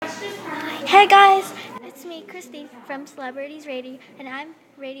Hey guys, it's me, Christy from Celebrities Radio, and I'm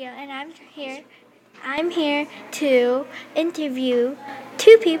here. I'm here to interview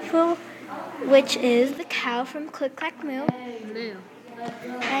two people, which is the cow from Click Clack Moo Moo.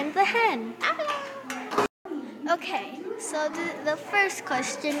 and the hen. Okay, so the first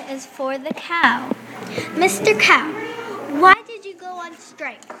question is for the cow. Mr. Cow, why did you go on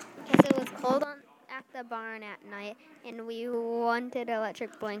strike? Because it was cold at the barn at night, and we wanted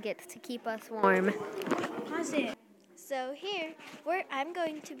electric blankets to keep us warm. Pause it. So here, I'm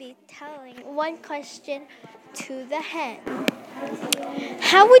going to be telling one question to the hen.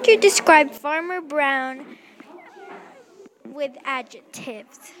 How would you describe Farmer Brown with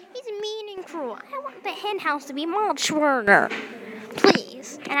adjectives? He's mean and cruel. I want the hen house to be much warmer,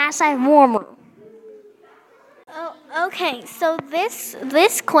 please, and outside warmer. Oh, okay. So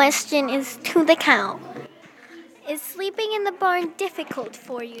this question is to the cow. Is sleeping in the barn difficult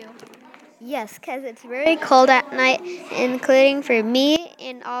for you? Yes, because it's very cold at night, including for me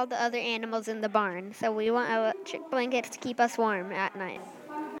and all the other animals in the barn. So we want electric blankets to keep us warm at night.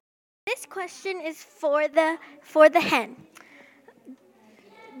 This question is for the hen.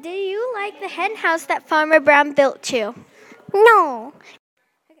 Do you like the hen house that Farmer Brown built you? No.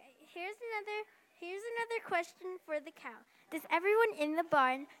 Okay, here's another question for the cow. Does everyone in the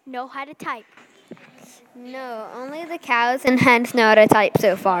barn know how to type? No, only the cows and hens know how to type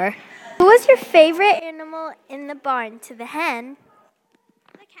so far. Who was your favorite animal in the barn? To the hen?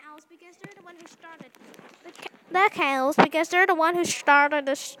 The cows, because they're the one who started. The cows, because they're the one who started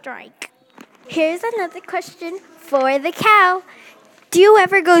the strike. Here's another question for the cow. Do you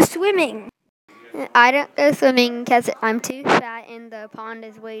ever go swimming? I don't go swimming because I'm too fat and the pond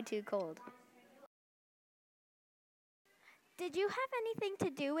is way too cold. Did you have anything to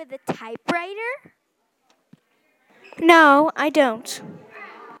do with the typewriter? No, I don't.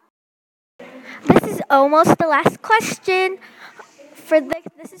 This is almost the last question.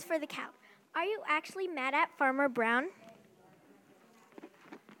 This is for the cow. Are you actually mad at Farmer Brown?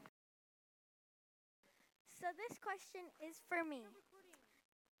 So this question is for me.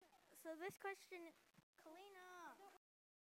 So this question